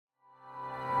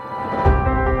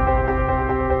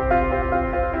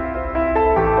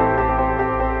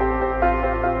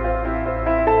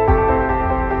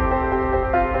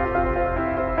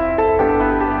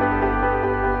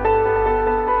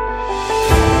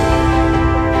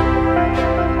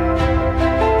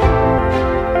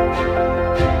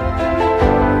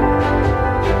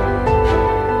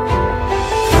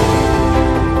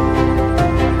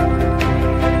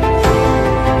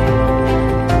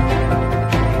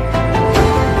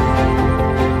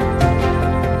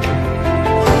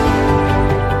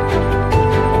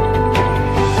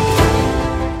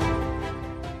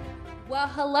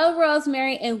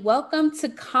and welcome to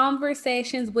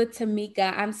Conversations with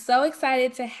Tamika. I'm so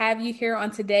excited to have you here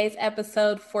on today's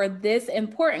episode for this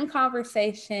important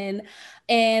conversation.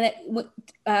 And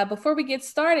before we get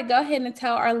started, go ahead and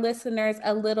tell our listeners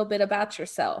a little bit about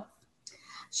yourself.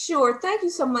 Sure. Thank you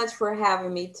so much for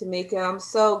having me, Tamika. I'm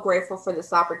so grateful for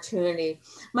this opportunity.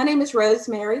 My name is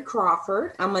Rosemary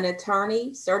Crawford. I'm an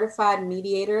attorney, certified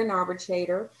mediator and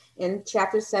arbitrator, and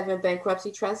Chapter 7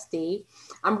 bankruptcy trustee.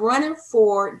 I'm running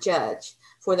for judge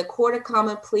for the Court of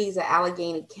Common Pleas of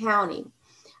Allegheny County.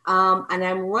 And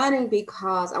I'm running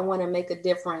because I want to make a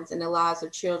difference in the lives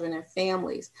of children and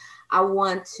families. I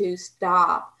want to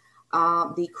stop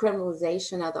the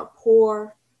criminalization of the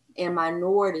poor and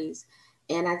minorities.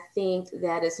 And I think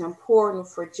that it's important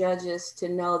for judges to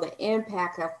know the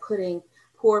impact of putting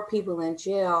poor people in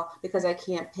jail because I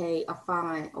can't pay a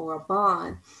fine or a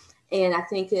bond. And I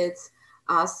think it's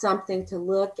something to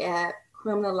look at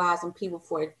criminalizing people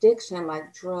for addiction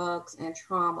like drugs and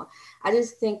trauma. I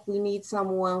just think we need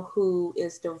someone who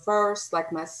is diverse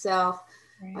like myself,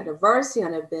 a diversity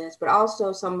on the bench, but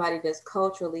also somebody that's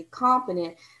culturally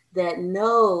competent that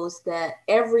knows that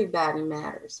everybody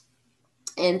matters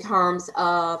in terms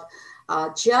of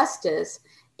justice,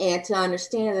 and to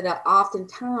understand that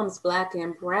oftentimes Black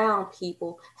and Brown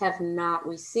people have not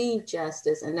received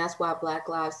justice, and that's why Black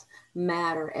Lives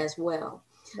Matter as well.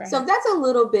 Right. So that's a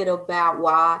little bit about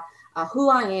why, who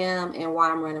I am and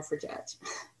why I'm running for judge.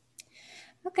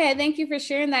 Okay, thank you for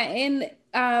sharing that. And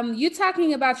you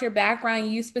talking about your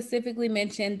background, you specifically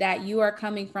mentioned that you are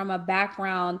coming from a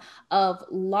background of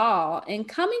law. And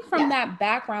coming from that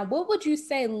background, what would you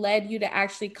say led you to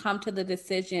actually come to the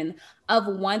decision of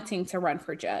wanting to run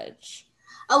for judge?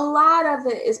 A lot of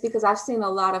it is because I've seen a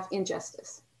lot of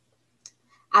injustice.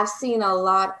 I've seen a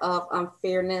lot of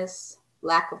unfairness,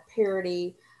 lack of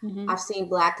parity. Mm-hmm. I've seen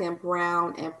Black and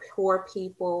Brown and poor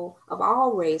people of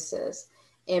all races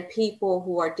and people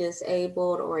who are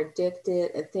disabled or addicted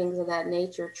and things of that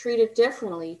nature treated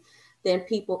differently than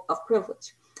people of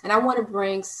privilege. And I want to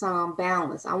bring some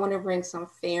balance. I want to bring some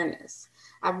fairness.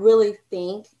 I really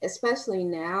think, especially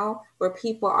now where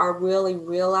people are really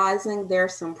realizing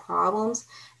there's some problems,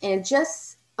 and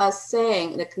just us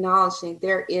saying and acknowledging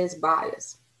there is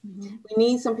bias. Mm-hmm. We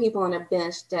need some people on the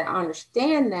bench that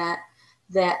understand that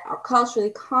are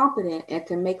culturally competent and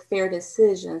can make fair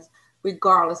decisions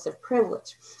regardless of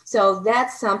privilege. So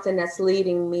that's something that's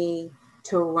leading me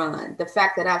to run. The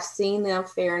fact that I've seen the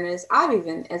unfairness, I've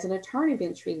even as an attorney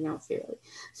been treated unfairly.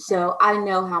 So I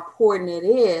know how important it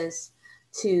is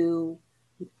to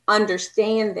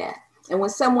understand that. And when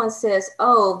someone says,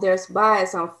 oh, there's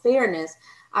bias, unfairness,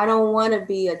 I don't want to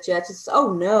be a judge. It's,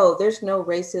 oh, no, there's no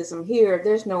racism here.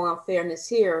 There's no unfairness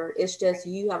here. It's just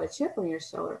you have a chip on your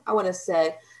shoulder. I want to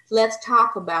say, let's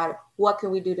talk about it. What can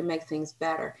we do to make things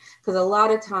better? Because a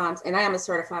lot of times, and I am a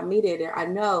certified mediator, I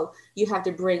know you have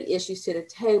to bring issues to the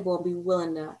table and be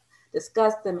willing to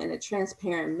discuss them in a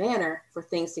transparent manner for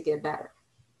things to get better.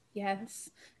 Yes,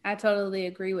 I totally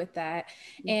agree with that.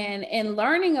 And in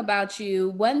learning about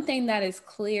you, one thing that is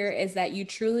clear is that you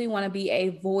truly want to be a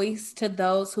voice to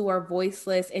those who are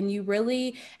voiceless, and you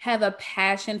really have a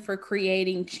passion for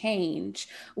creating change.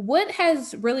 What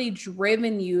has really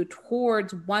driven you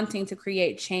towards wanting to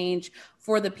create change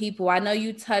for the people? I know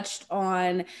you touched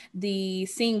on the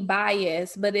seeing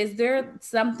bias, but is there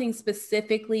something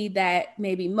specifically that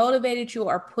maybe motivated you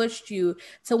or pushed you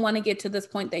to want to get to this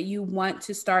point that you want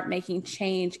to start making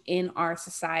change in our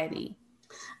society?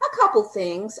 A couple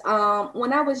things.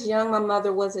 When I was young, my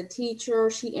mother was a teacher.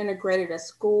 She integrated a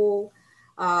school.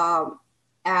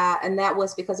 And that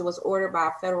was because it was ordered by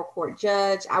a federal court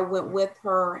judge. I went with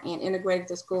her and integrated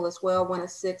the school as well, one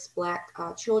of 6 Black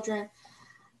children.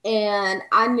 And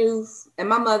I knew, and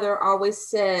my mother always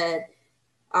said,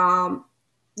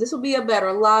 this will be a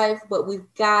better life, but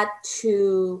we've got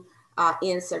to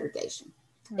end segregation.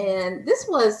 And this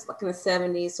was like in the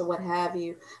 70s or what have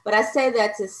you. But I say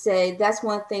that to say that's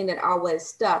one thing that always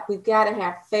stuck. We've got to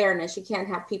have fairness. You can't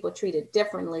have people treated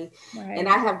differently. Right. And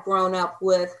I have grown up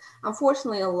with,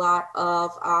 unfortunately, a lot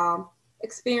of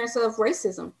experience of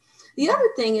racism. The other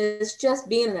thing is just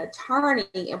being an attorney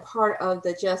and part of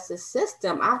the justice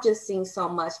system. I've just seen so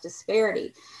much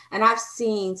disparity. And I've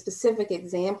seen specific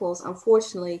examples,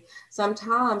 unfortunately,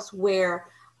 sometimes where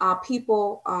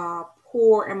people,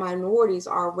 poor and minorities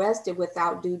are arrested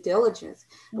without due diligence.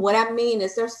 Mm-hmm. What I mean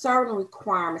is there's certain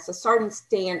requirements, a certain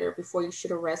standard before you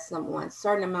should arrest someone, a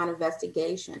certain amount of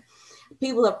investigation.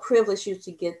 People of privilege used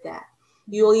to get that.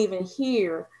 You'll even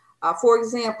hear, for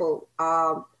example,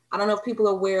 I don't know if people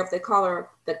are aware of, they call her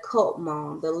the cult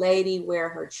mom, the lady where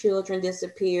her children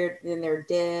disappeared, then they're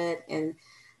dead, and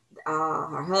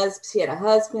she had a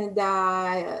husband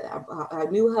die, a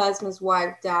new husband's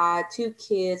wife died, 2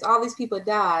 kids, all these people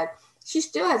died. She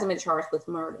still hasn't been charged with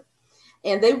murder.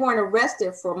 And they weren't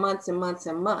arrested for months and months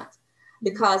and months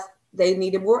because they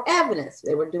needed more evidence.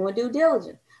 They were doing due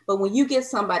diligence. But when you get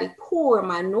somebody poor,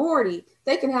 minority,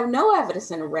 they can have no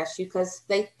evidence and arrest you because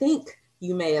they think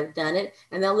you may have done it.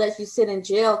 And they'll let you sit in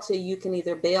jail till you can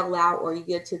either bail out or you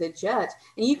get to the judge.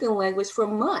 And you can languish for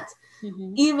months.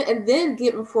 Even and then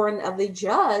get in front of the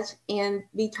judge and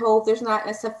be told there's not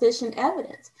a sufficient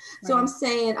evidence. So I'm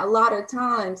saying a lot of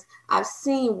times I've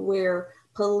seen where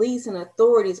police and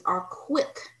authorities are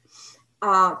quick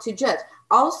to judge.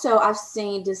 Also, I've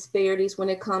seen disparities when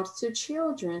it comes to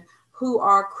children who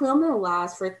are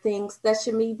criminalized for things that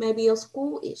should be maybe a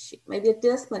school issue, maybe a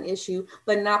discipline issue,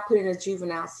 but not put in a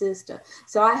juvenile system.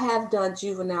 So I have done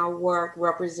juvenile work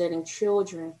representing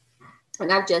children.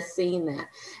 And I've just seen that.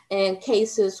 And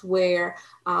cases where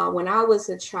when I was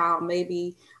a child,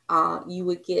 maybe you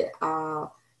would get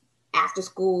after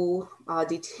school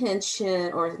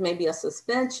detention or maybe a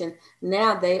suspension.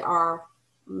 Now they are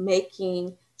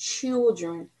making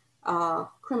children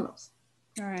criminals.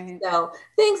 All right. So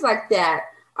things like that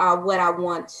are what I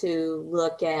want to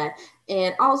look at.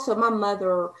 And also my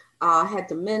mother had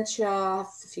dementia a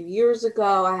few years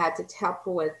ago. I had to help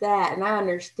her with that. And I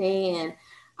understand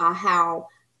how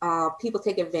people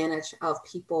take advantage of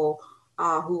people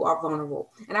who are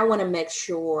vulnerable. And I want to make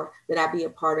sure that I be a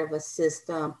part of a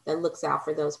system that looks out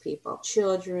for those people,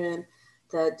 children,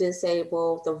 the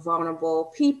disabled, the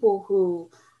vulnerable, people who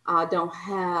don't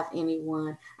have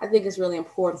anyone. I think it's really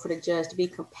important for the judge to be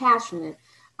compassionate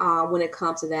when it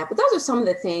comes to that. But those are some of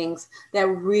the things that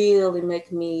really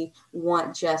make me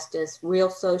want justice, real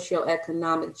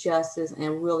socioeconomic justice,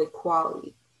 and real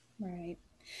equality. Right.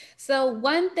 So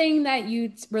one thing that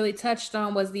you really touched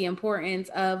on was the importance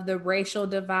of the racial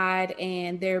divide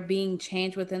and there being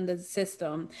change within the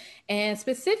system. And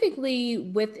specifically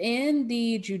within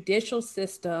the judicial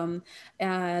system,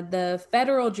 the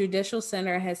Federal Judicial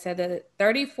Center has said that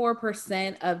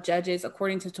 34% of judges,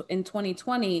 according to in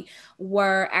 2020,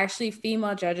 were actually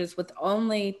female judges, with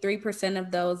only 3% of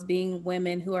those being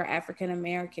women who are African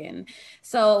American.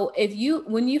 So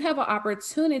when you have an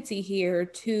opportunity here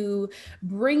to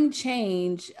bring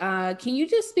change, can you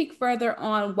just speak further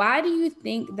on why do you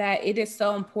think that it is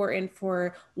so important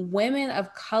for women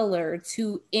of color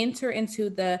to enter into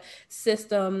the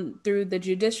system through the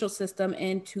judicial system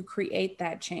and to create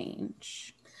that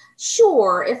change?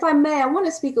 Sure. If I may, I want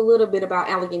to speak a little bit about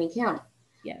Allegheny County.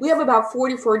 Yes. We have about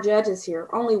 44 judges here,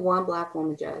 only 1 Black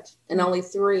woman judge, and only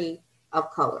 3 of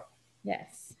color.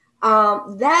 Yes.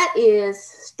 That is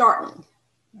startling.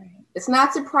 Right. It's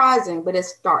not surprising, but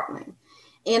it's startling.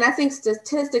 And I think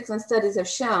statistics and studies have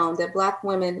shown that Black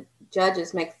women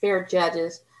judges make fair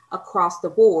judges across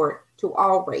the board to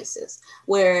all races.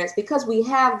 Whereas because we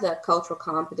have the cultural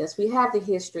competence, we have the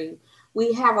history,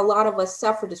 we have a lot of us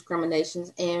suffer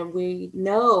discriminations, and we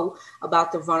know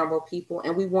about the vulnerable people,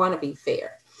 and we want to be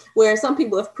fair. Whereas some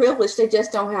people of privilege, they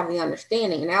just don't have the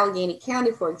understanding. In Allegheny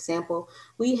County, for example,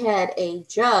 we had a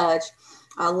judge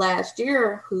last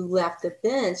year who left the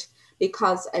bench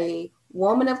because a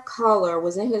woman of color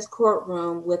was in his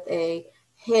courtroom with a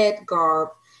head garb,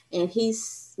 and he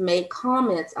made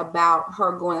comments about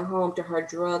her going home to her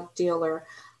drug dealer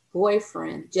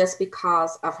boyfriend just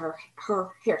because of her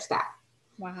hairstyle.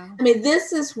 Wow. I mean,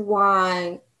 this is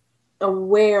why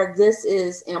where this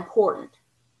is important.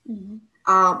 Mm-hmm.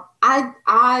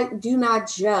 I do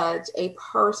not judge a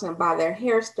person by their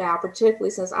hairstyle, particularly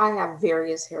since I have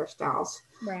various hairstyles.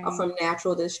 Right. From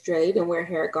natural to straight, and wear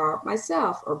hair garb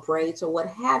myself or braids or what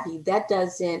have you. That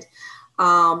doesn't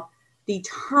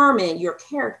determine your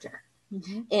character.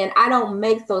 Mm-hmm. And I don't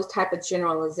make those type of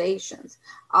generalizations.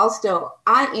 Also,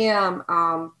 I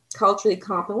am culturally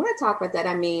competent. When I talk about that,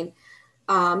 I mean,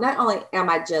 not only am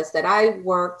I just that, I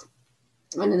worked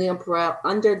under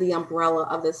the umbrella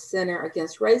of the Center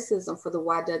Against Racism for the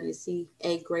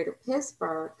YWCA Greater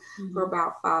Pittsburgh for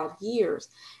about 5 years.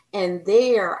 And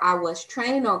there I was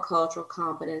trained on cultural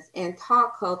competence and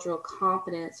taught cultural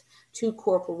competence to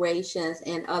corporations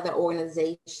and other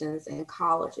organizations and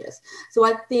colleges. So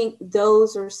I think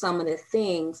those are some of the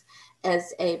things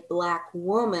as a Black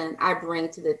woman I bring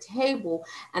to the table.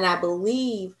 And I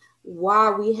believe why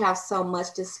we have so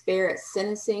much disparate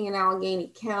sentencing in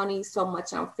Allegheny County, so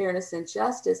much unfairness and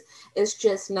injustice, is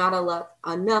just not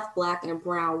enough Black and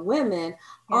brown women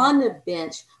on the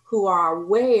bench who are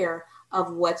aware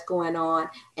of what's going on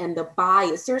and the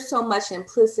bias. There's so much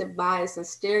implicit bias and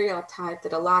stereotype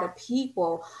that a lot of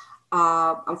people,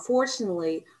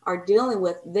 unfortunately, are dealing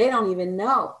with. They don't even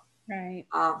know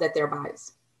that they're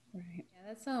biased. Right. Yeah,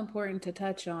 that's so important to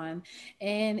touch on.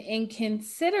 And in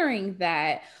considering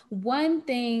that, one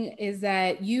thing is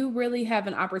that you really have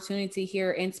an opportunity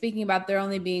here. And speaking about there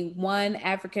only being one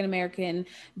African American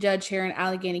judge here in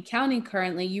Allegheny County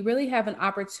currently, you really have an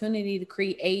opportunity to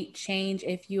create change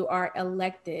if you are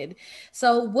elected.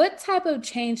 So, what type of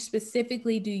change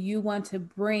specifically do you want to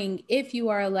bring if you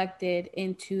are elected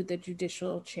into the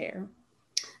judicial chair?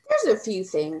 There's a few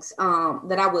things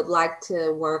that I would like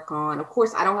to work on. Of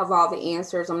course, I don't have all the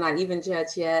answers. I'm not even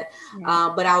judge yet,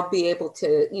 Right. but I'll be able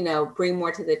to, bring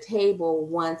more to the table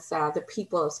once the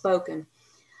people have spoken.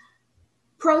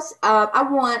 I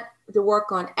want to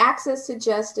work on access to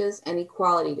justice and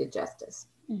equality to justice.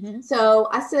 Mm-hmm. So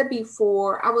I said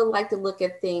before, I would like to look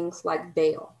at things like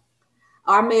bail.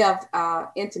 I may have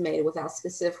intimated without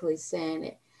specifically saying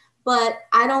it, but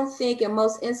I don't think in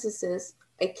most instances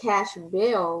a cash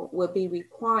bail would be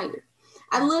required.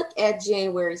 I look at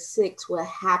January 6th, what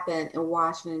happened in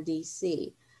Washington,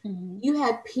 D.C. Mm-hmm. You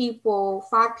had people,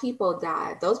 5 people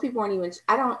died. Those people aren't even,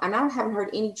 I haven't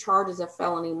heard any charges of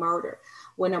felony murder.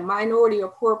 When a minority or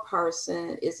poor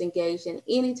person is engaged in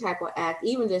any type of act,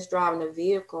 even just driving a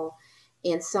vehicle,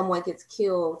 and someone gets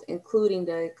killed, including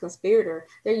the conspirator,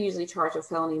 they're usually charged with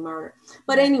felony murder.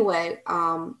 But anyway,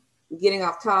 getting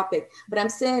off topic, but I'm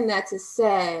saying that to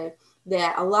say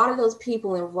that a lot of those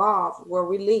people involved were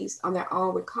released on their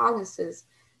own recognizances.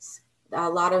 A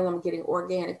lot of them getting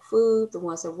organic food, the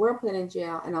ones that were put in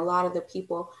jail, and a lot of the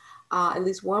people, at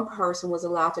least one person was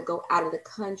allowed to go out of the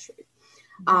country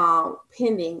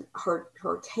pending her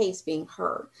case being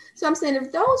heard. So I'm saying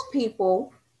if those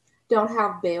people don't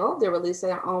have bail, they're released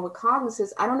on their own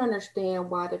recognizance, I don't understand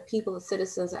why the people, the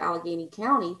citizens of Allegheny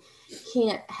County,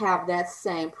 can't have that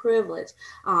same privilege.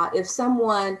 If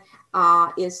someone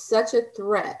is such a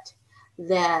threat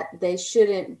that they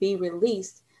shouldn't be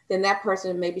released, then that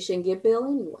person maybe shouldn't get bail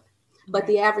anyway. But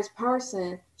the average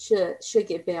person should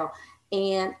get bail.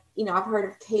 And I've heard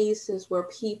of cases where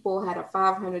people had a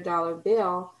 $500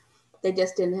 bill, they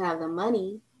just didn't have the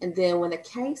money, and then when the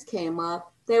case came up,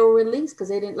 they were released because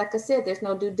they didn't, like I said, there's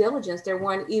no due diligence.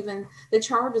 The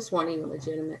charges weren't even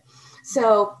legitimate.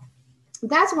 So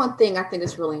that's one thing I think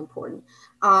is really important.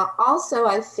 Also,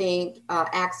 I think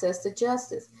access to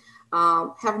justice.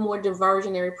 Have more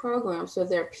diversionary programs. So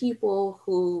there are people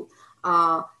who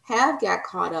have got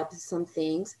caught up in some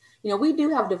things. We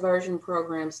do have diversion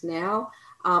programs now,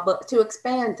 but to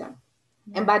expand them.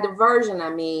 And by diversion, I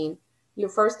mean you're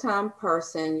a first time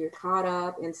person, you're caught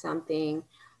up in something,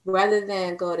 rather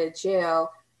than go to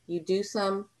jail, you do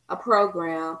a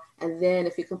program, and then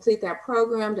if you complete that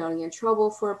program, don't get in trouble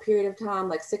for a period of time,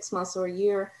 like 6 months or a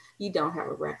year, you don't have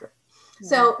a record. Yeah.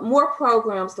 So more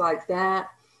programs like that.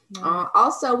 Yeah.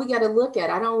 Also, we got to look at,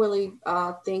 I don't really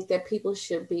think that people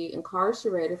should be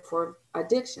incarcerated for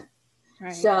addiction.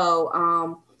 Right.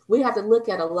 So we have to look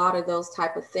at a lot of those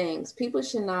type of things. People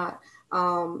should not,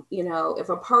 if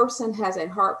a person has a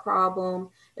heart problem,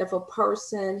 if a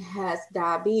person has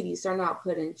diabetes, they're not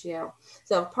put in jail.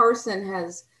 So if a person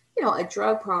has, a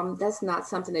drug problem, that's not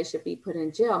something they should be put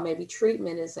in jail. Maybe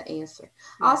treatment is the answer.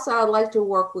 Mm-hmm. Also, I'd like to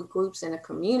work with groups in the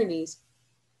communities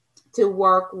to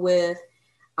work with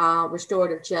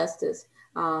restorative justice,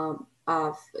 working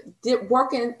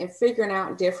and figuring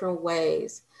out different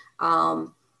ways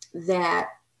that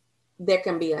there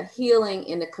can be a healing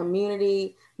in the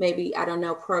community. Maybe, I don't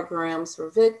know, programs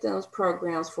for victims,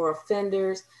 programs for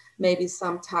offenders, maybe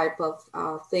some type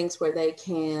of things where they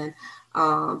can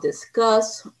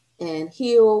discuss and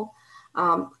heal.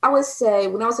 I would say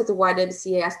when I was at the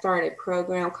YWCA, I started a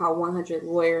program called 100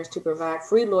 Lawyers to provide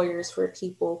free lawyers for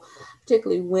people,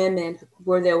 particularly women,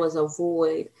 where there was a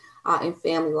void in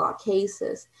family law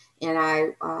cases. And I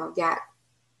got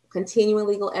continuing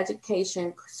legal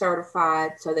education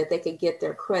certified so that they could get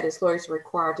their credits. Lawyers are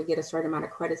required to get a certain amount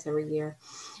of credits every year.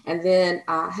 And then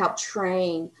help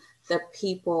train the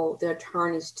people, the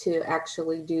attorneys, to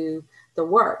actually do the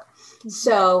work. Mm-hmm.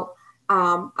 So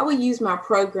I would use my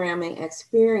programming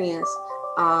experience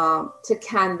to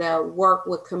kind of work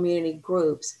with community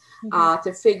groups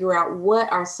to figure out what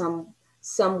are some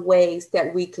ways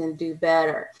that we can do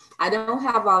better. I don't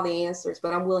have all the answers,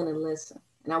 but I'm willing to listen.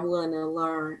 And I'm willing to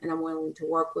learn, and I'm willing to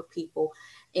work with people.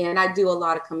 And I do a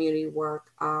lot of community work.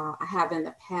 I have in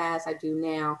the past, I do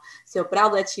now. So, but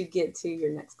I'll let you get to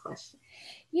your next question.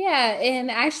 Yeah,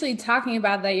 and actually talking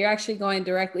about that, you're actually going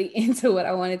directly into what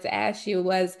I wanted to ask you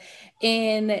was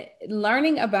in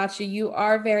learning about you, you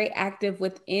are very active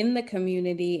within the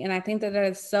community. And I think that that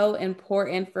is so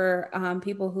important for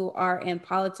people who are in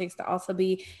politics to also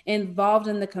be involved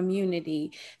in the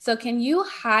community. So can you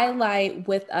highlight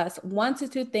with us 1 to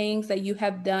 2 things that you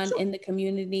have done Sure. in the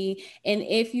community? And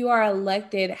if you are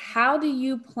elected, how do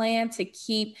you plan to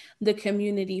keep the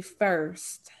community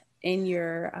first in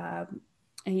your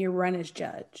and you run as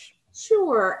judge?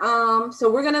 Sure. So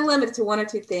we're going to limit it to 1 or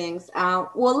 2 things.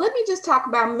 Well, let me just talk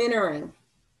about mentoring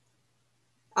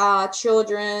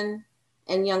children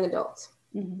and young adults.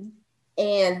 Mm-hmm.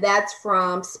 And that's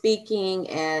from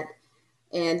speaking at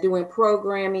and doing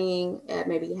programming at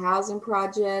maybe housing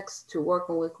projects to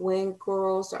working with Wing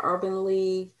Girls, the Urban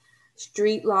League,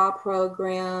 street law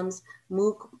programs,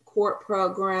 moot court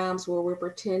programs where we're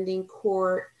pretending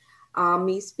court,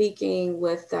 me speaking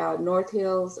with North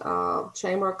Hills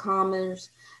Chamber of Commerce,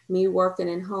 me working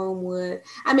in Homewood.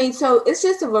 I mean, so it's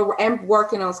just and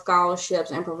working on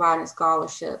scholarships and providing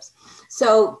scholarships.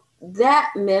 So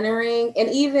that mentoring and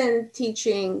even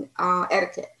teaching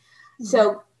etiquette. Mm-hmm.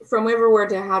 So from everywhere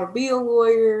to how to be a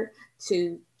lawyer,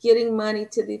 to getting money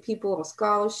to the people on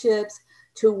scholarships,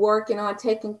 to working on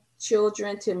taking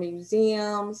children to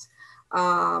museums,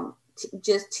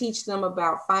 just teach them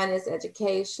about finance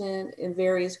education in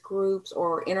various groups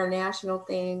or international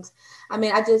things. I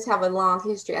mean, I just have a long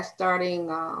history. I started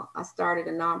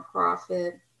a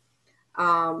nonprofit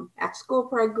after school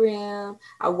program.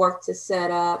 I worked to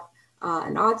set up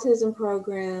an autism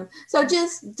program. So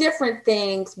just different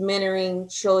things,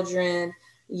 mentoring children,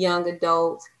 young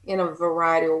adults in a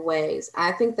variety of ways.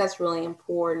 I think that's really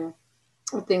important.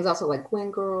 Things also like Twin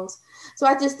Girls. So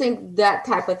I just think that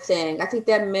type of thing. I think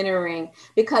that mentoring,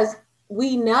 because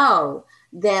we know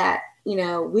that,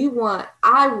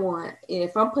 I want,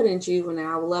 if I'm put in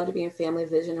juvenile, I would love to be in family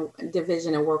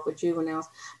division and work with juveniles.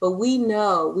 But we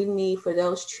know we need for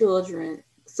those children,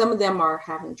 some of them are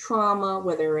having trauma,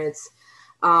 whether it's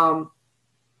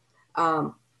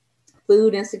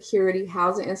food insecurity,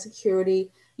 housing insecurity.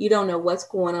 You don't know what's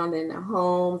going on in their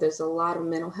home. There's a lot of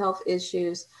mental health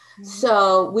issues. Mm-hmm.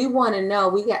 So we want to know,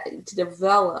 we got to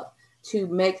develop to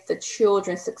make the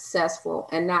children successful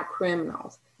and not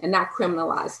criminals and not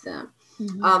criminalize them.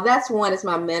 Mm-hmm. That's one, is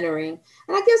my mentoring.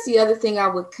 And I guess the other thing I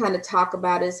would kind of talk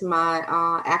about is my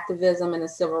activism in the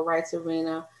civil rights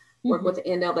arena, work with the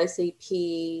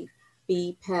NAACP,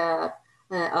 BPEP,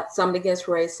 Summit Against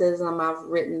Racism. I've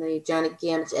written the Johnny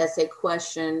Gamage essay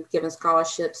question, given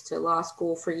scholarships to law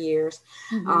school for years,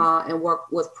 and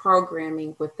work with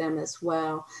programming with them as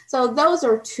well. So those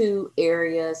are 2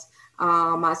 areas.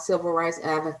 My civil rights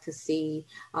advocacy,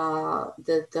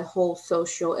 the whole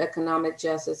social economic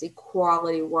justice,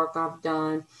 equality work I've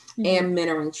done, and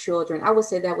mentoring children. I would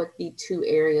say that would be 2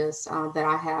 areas that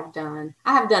I have done.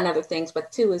 I have done other things,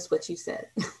 but 2 is what you said.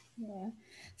 Yeah.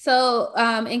 So,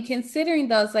 in considering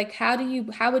those, like, how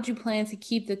would you plan to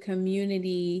keep the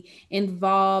community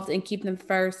involved and keep them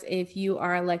first if you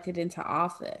are elected into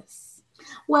office?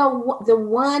 Well, the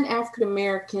one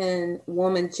African-American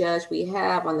woman judge we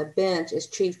have on the bench is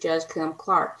Chief Judge Kim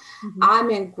Clark. Mm-hmm.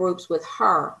 I'm in groups with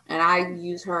her, and I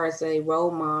use her as a role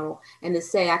model, and to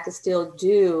say I could still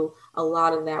do a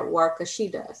lot of that work as she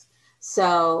does.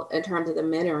 So in terms of the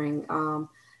mentoring,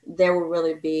 there will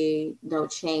really be no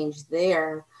change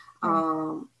there.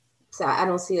 So I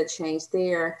don't see a change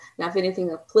there. Now, if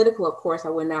anything political, of course, I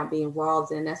would not be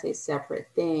involved in. That's a separate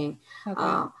thing.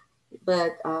 Okay.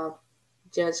 But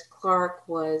Judge Clark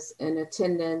was in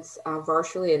attendance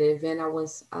virtually at an event I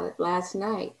was last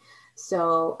night.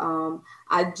 So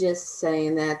I'm just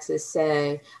saying that to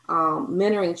say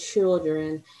mentoring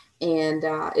children and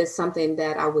is something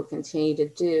that I would continue to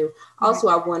do. Also,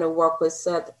 I want to work with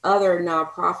other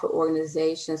nonprofit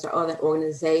organizations or other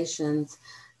organizations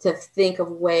to think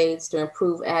of ways to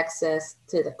improve access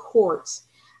to the courts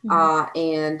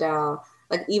and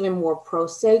like even more pro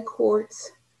se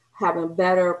courts, having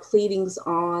better pleadings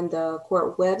on the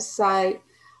court website,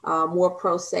 more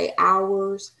pro se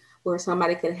hours where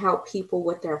somebody can help people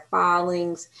with their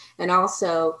filings. And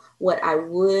also what I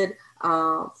would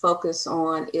focus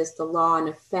on is the law and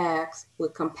the facts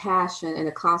with compassion and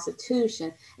the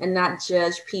Constitution, and not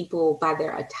judge people by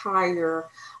their attire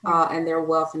and their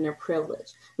wealth and their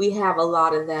privilege. We have a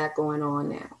lot of that going on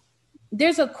now.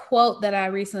 there's a quote that I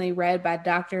recently read by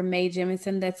Dr. Mae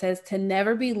Jemison that says to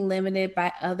never be limited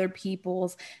by other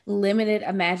people's limited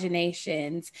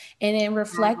imaginations. And in Wow.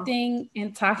 reflecting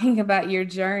and talking about your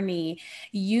journey,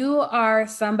 you are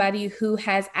somebody who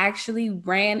has actually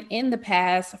ran in the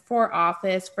past for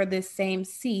office for this same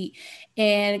seat.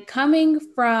 And coming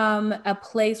from a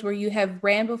place where you have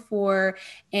ran before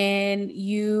and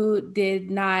you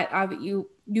did not,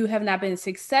 you have not been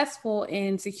successful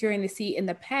in securing the seat in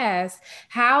the past,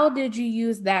 how did you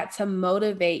use that to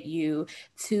motivate you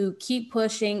to keep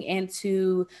pushing and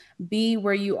to be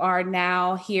where you are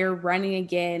now, here running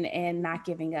again and not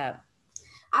giving up?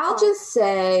 I'll just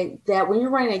say that when you're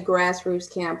running a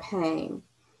grassroots campaign,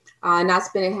 not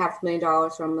spending $500,000 or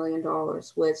 $1 million,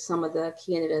 which some of the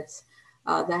candidates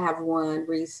that have won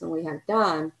recently have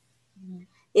done,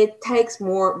 it takes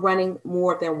more running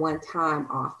more than one time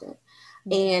often.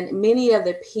 And many of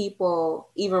the people,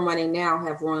 even running now,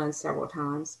 have run several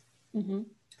times. Mm-hmm.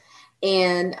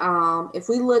 And if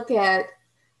we look at,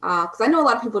 because I know a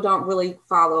lot of people don't really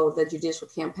follow the judicial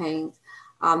campaigns,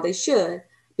 they should,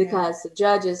 because the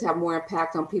judges have more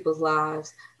impact on people's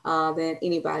lives than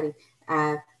anybody.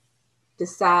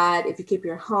 Decide if you keep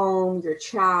your home, your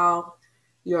child,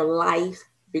 your life,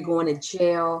 you're going to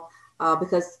jail,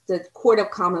 because the Court of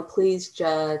Common Pleas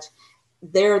judge,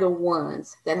 they're the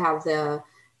ones that have the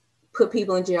put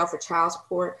people in jail for child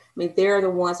support. I mean, they're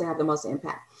the ones that have the most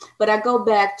impact. But I go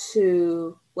back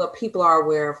to what people are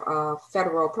aware of,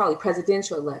 federal, probably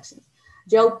presidential elections.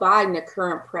 Joe Biden, the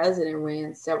current president,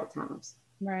 ran several times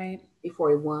before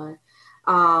he won.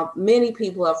 Many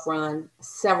people have run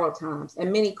several times,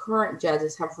 and many current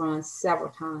judges have run several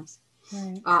times.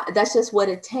 That's just what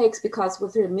it takes, because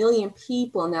with 1 million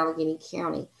people in Allegheny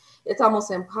County, it's almost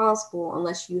impossible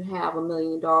unless you have $1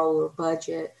 million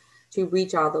budget to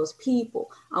reach all those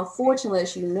people. Unfortunately,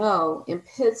 as you know, in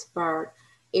Pittsburgh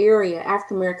area,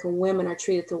 African American women are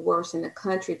treated the worst in the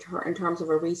country in terms of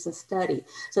a recent study.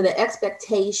 So the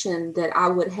expectation that I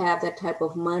would have that type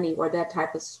of money or that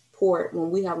type of support when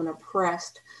we have an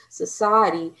oppressed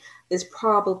society is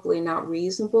probably not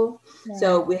reasonable.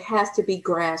 So it has to be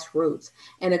grassroots,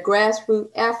 and a grassroots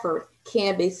effort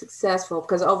can be successful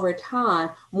because over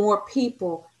time, more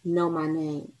people know my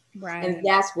name. And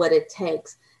that's what it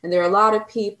takes. And there are a lot of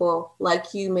people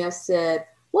like you may have said,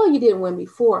 well, you didn't win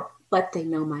before, but they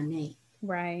know my name.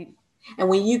 And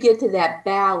when you get to that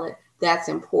ballot, that's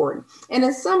important. And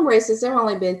in some races, there have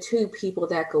only been 2 people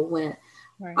that could win.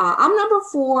 I'm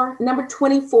number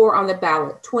 24 on the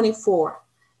ballot, 24.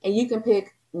 And you can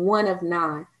pick one of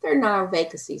 9. There are 9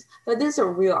 vacancies. But there's a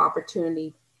real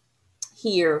opportunity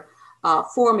here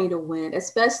for me to win,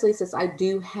 especially since I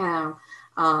do have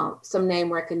some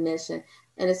name recognition.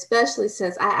 And especially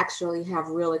since I actually have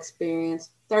real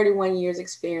experience, 31 years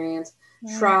experience,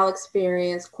 trial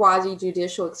experience,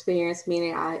 quasi-judicial experience,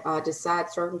 meaning I decide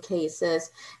certain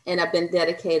cases, and I've been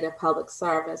dedicated to public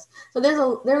service. So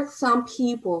there's some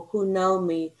people who know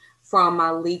me from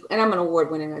my legal, and I'm an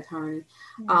award-winning attorney.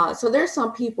 So there's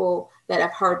some people that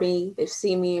have heard me, they've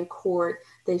seen me in court,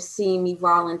 they've seen me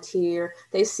volunteer,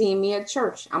 they've seen me at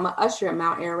church. I'm an usher at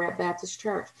Mount Ararat Baptist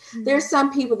Church. There's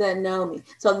some people that know me.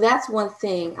 So that's one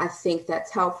thing I think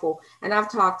that's helpful. And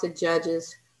I've talked to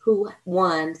judges who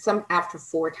won, some after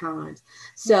 4 times.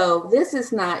 So this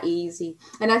is not easy.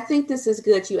 And I think this is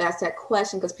good you asked that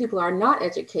question, because people are not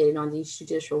educated on these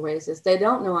judicial races. They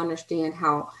don't understand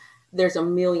how there's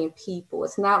 1 million people.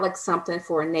 It's not like something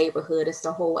for a neighborhood. It's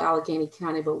the whole Allegheny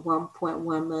County, but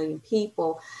 1.1 million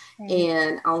people.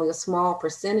 And only a small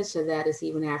percentage of that is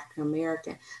even African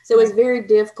American. So it's very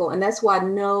difficult. And that's why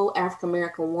no African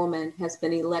American woman has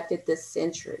been elected this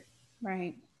century.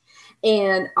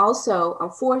 And also,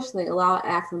 unfortunately, a lot of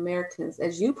African Americans,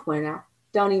 as you point out,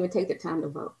 don't even take the time to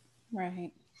vote.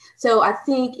 So I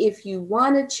think if you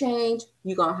want to change,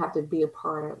 you're going to have to be a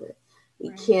part of it.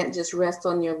 You can't just rest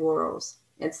on your laurels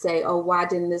and say, oh, why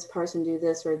didn't this person do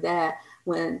this or that,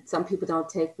 when some people don't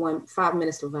take 5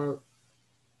 minutes to vote.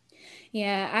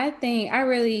 Yeah, I think I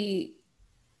really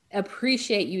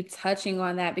appreciate you touching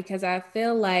on that, because I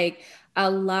feel like a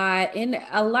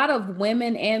lot of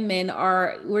women and men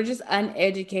we're just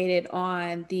uneducated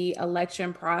on the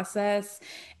election process.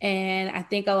 And I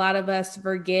think a lot of us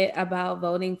forget about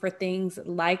voting for things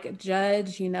like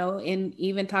judge, and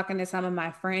even talking to some of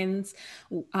my friends,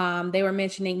 they were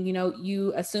mentioning,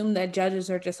 you assume that judges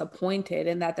are just appointed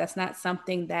and that that's not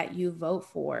something that you vote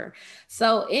for.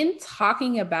 So in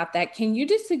talking about that, can you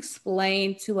just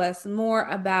explain to us more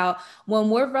about when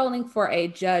we're voting for a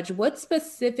judge, what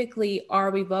specifically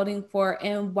are we voting for,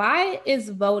 and why is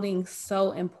voting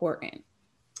so important?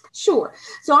 Sure.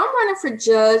 So I'm running for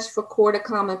judge for Court of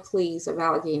Common Pleas of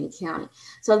Allegheny County.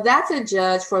 So that's a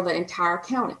judge for the entire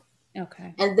county.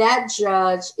 Okay. And that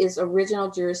judge is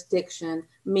original jurisdiction,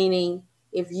 meaning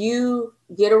if you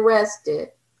get arrested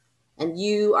and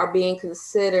you are being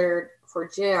considered for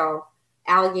jail,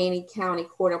 Allegheny County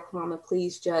Court of Common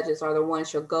Pleas judges are the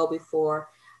ones you'll go before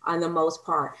on the most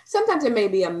part. Sometimes it may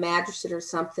be a magistrate or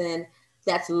something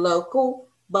that's local,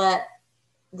 but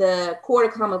the Court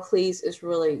of Common Pleas is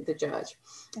really the judge.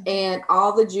 And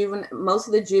most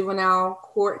of the juvenile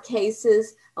court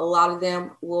cases, a lot of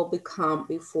them will become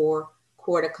before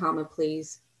Court of Common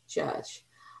Pleas judge.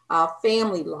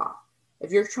 Family law,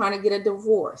 if you're trying to get a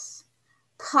divorce,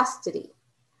 custody,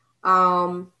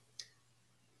 Allegheny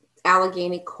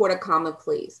Court of Common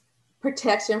Pleas,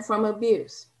 protection from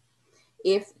abuse.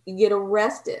 If you get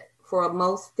arrested for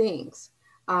most things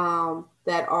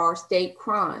that are state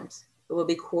crimes, it will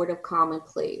be Court of Common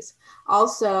Pleas.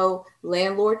 Also,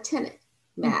 landlord-tenant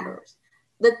matters.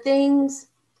 The things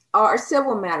are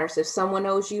civil matters if someone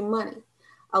owes you money.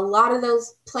 A lot of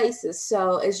those places.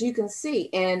 So as you can see,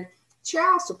 and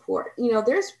child support,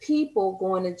 there's people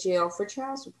going to jail for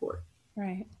child support.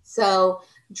 Right. So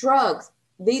drugs,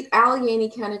 the Allegheny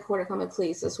County Court of Common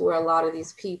Pleas is where a lot of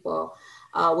these people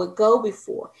would go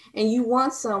before. And you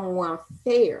want someone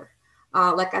fair,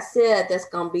 like I said, that's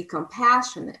going to be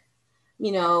compassionate,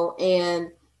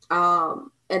 and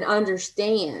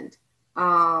understand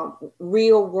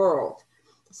real world.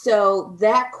 So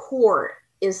that court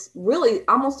is really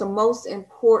almost the most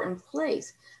important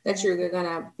place that you're going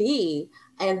to be.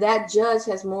 And that judge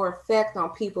has more effect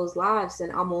on people's lives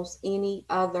than almost any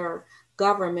other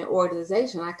government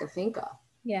organization I could think of.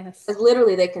 Yes. Because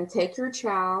literally they can take your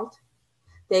child,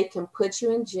 they can put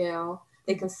you in jail,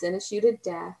 they can sentence you to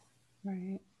death.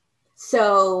 Right.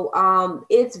 So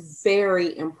it's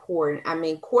very important. I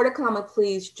mean, Court of Common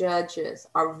Pleas judges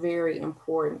are very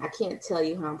important. I can't tell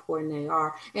you how important they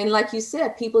are. And like you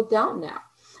said, people don't know.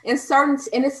 And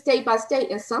it's state by state.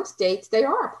 In some states, they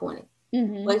are appointed.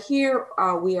 But here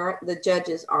the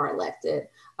judges are elected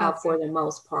for the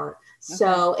most part.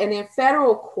 So, and in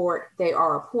federal court, they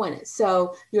are appointed.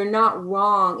 So you're not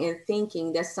wrong in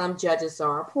thinking that some judges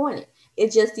are appointed.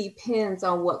 It just depends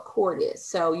on what court is.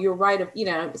 So you're right.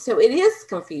 So it is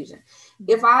confusion.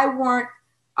 If I weren't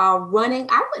running,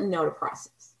 I wouldn't know the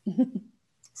process.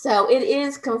 So it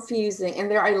is confusing.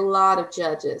 And there are a lot of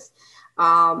judges,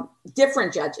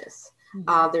 different judges.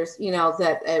 There's,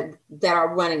 that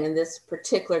are running in this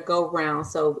particular go round.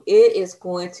 So it is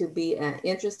going to be an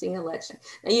interesting election.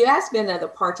 Now you asked me another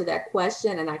part to that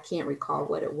question and I can't recall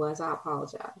what it was. I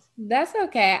apologize. That's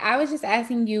okay. I was just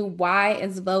asking you, why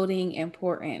is voting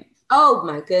important? Oh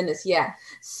my goodness. Yeah.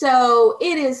 So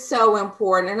it is so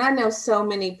important. And I know so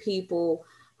many people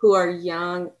who are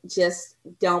young just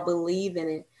don't believe in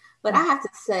it, but I have to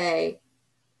say,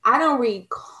 I don't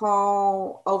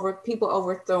recall people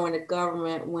overthrowing the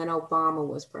government when Obama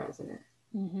was president.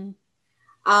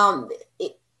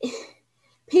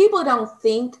 People don't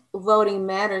think voting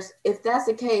matters. If that's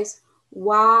the case,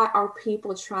 why are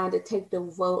people trying to take the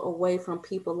vote away from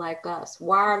people like us?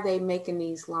 Why are they making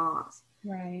these laws?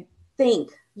 Right. Think,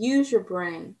 use your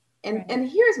brain. And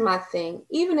here's my thing,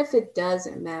 even if it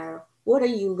doesn't matter, what are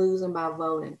you losing by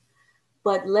voting?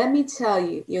 But let me tell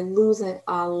you, you're losing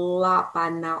a lot by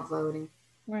not voting.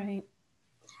 Right.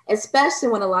 Especially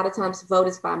when a lot of times vote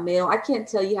is by mail. I can't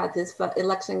tell you how this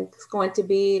election is going to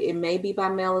be. It may be by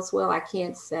mail as well. I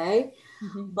can't say.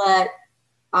 But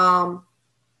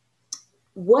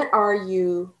what are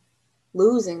you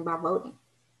losing by voting?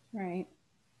 Right.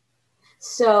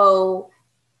 So,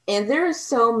 and there are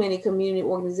so many community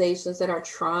organizations that are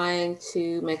trying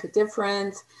to make a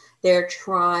difference. They're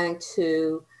trying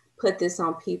to put this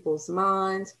on people's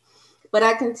minds. But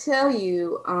I can tell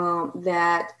you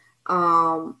that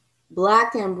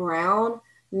Black and Brown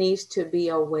needs to be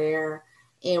aware.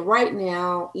 And right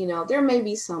now, there may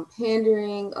be some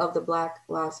pandering of the Black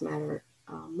Lives Matter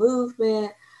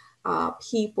movement,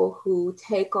 people who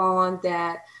take on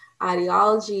that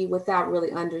ideology without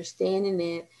really understanding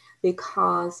it,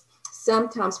 because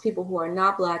sometimes people who are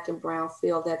not Black and Brown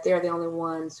feel that they're the only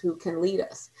ones who can lead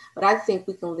us. But I think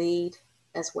we can lead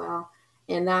as well.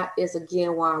 And that is,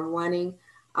 again, why I'm running.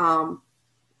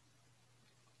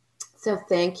 So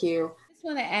thank you. I just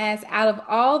want to ask, out of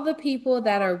all the people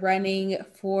that are running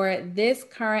for this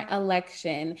current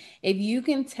election, if you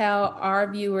can tell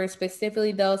our viewers,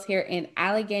 specifically those here in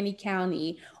Allegheny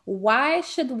County, why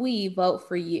should we vote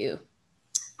for you?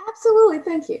 Absolutely.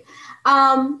 Thank you.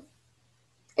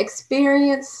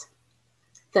 Experience,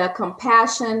 the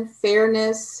compassion,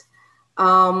 fairness,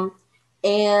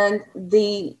 and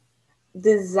the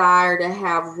desire to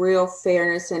have real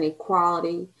fairness and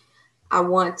equality. I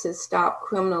want to stop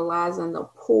criminalizing the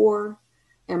poor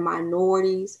and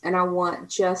minorities, and I want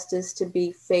justice to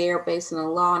be fair based on the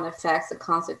law and the facts of the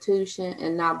Constitution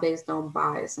and not based on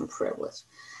bias and privilege.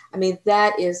 I mean,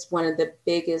 that is one of the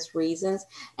biggest reasons.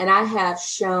 And I have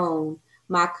shown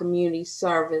my community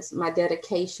service, my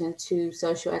dedication to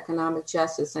socioeconomic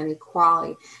justice and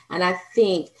equality. And I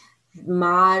think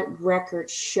my record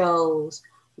shows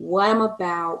what I'm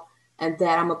about and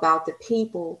that I'm about the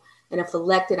people. And if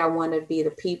elected, I want to be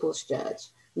the people's judge.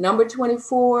 Number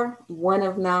 24, one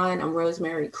of 9. I'm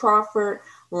Rosemary Crawford,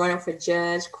 running for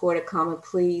judge, Court of Common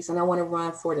Pleas, and I want to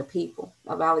run for the people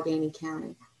of Allegheny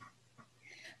County.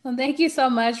 Well, thank you so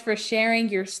much for sharing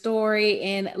your story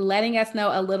and letting us know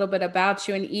a little bit about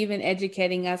you and even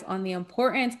educating us on the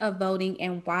importance of voting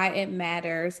and why it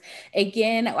matters.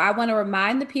 Again, I want to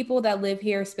remind the people that live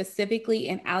here, specifically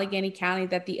in Allegheny County,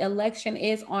 that the election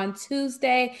is on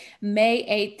Tuesday,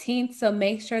 May 18th. So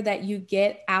make sure that you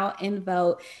get out and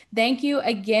vote. Thank you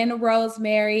again,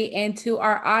 Rosemary. And to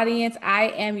our audience, I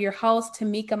am your host,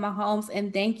 Tamika Mahomes,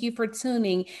 and thank you for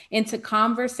tuning into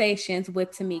Conversations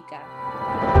with Tamika.